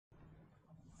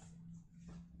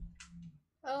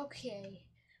Okay,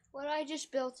 what I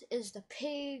just built is the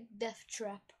pig death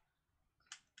trap.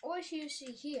 What you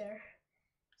see here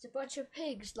is a bunch of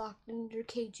pigs locked in their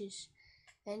cages,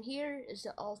 and here is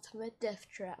the ultimate death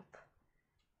trap.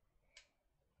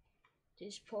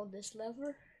 Just pull this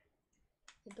lever,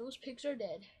 and those pigs are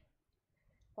dead.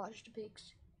 Watch the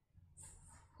pigs.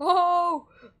 Oh!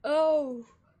 Oh!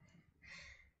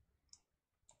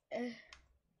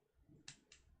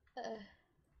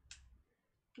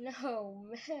 No,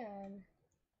 man.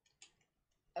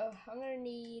 Oh, I'm gonna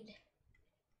need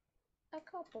a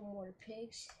couple more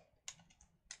pigs.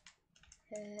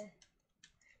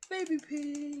 Baby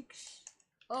pigs.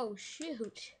 Oh,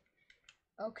 shoot.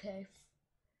 Okay.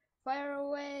 Fire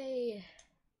away.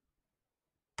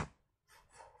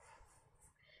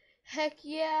 Heck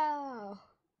yeah.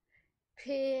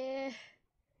 Pig.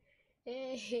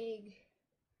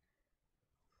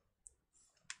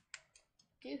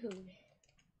 Dude.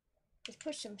 Let's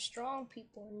put some strong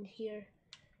people in here.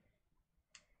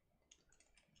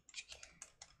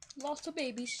 Lots of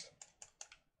babies.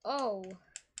 Oh.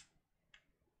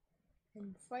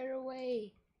 And fire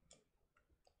away.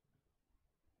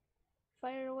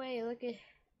 Fire away. Look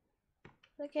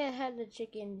at how the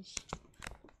chickens.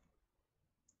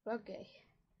 Okay.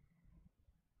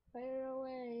 Fire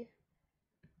away.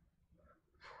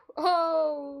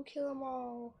 Oh, kill them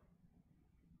all.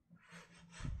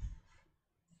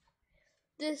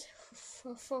 This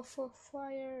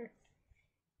fire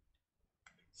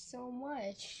so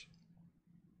much.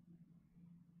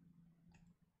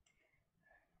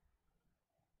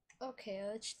 Okay,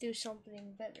 let's do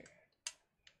something better.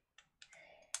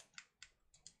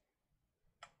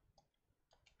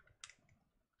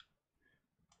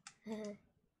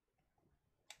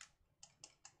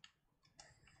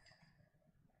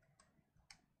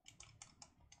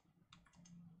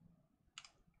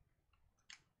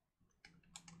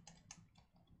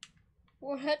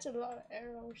 Well, that's a lot of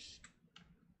arrows.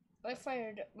 I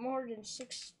fired more than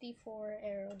 64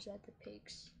 arrows at the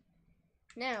pigs.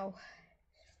 Now,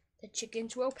 the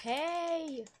chickens will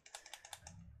pay.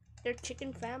 They're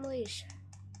chicken families.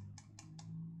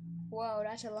 Whoa,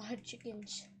 that's a lot of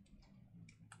chickens.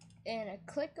 And a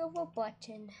click of a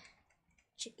button,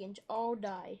 chickens all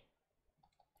die.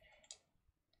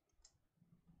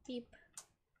 Beep.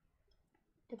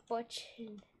 The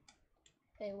button.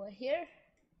 Hey, what here?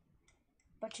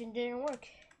 Button didn't work.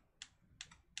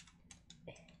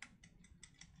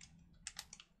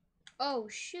 Oh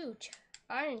shoot,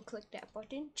 I didn't click that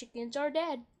button. Chickens are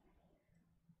dead.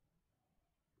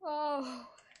 Oh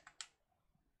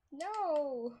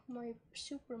no, my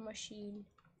super machine.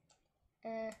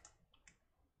 It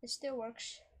still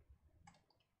works.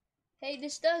 Hey,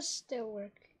 this does still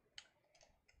work.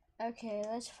 Okay,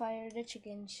 let's fire the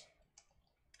chickens.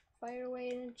 Fire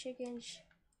away the chickens.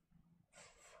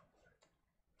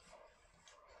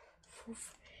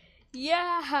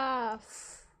 Yeah!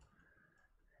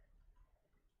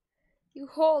 You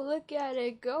all look at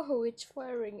it go, it's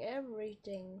firing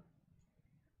everything.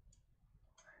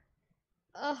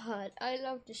 I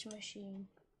love this machine.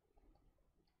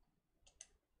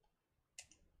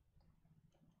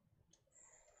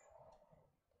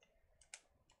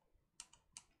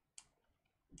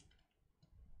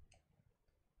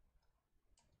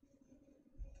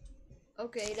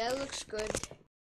 Okay, that looks good.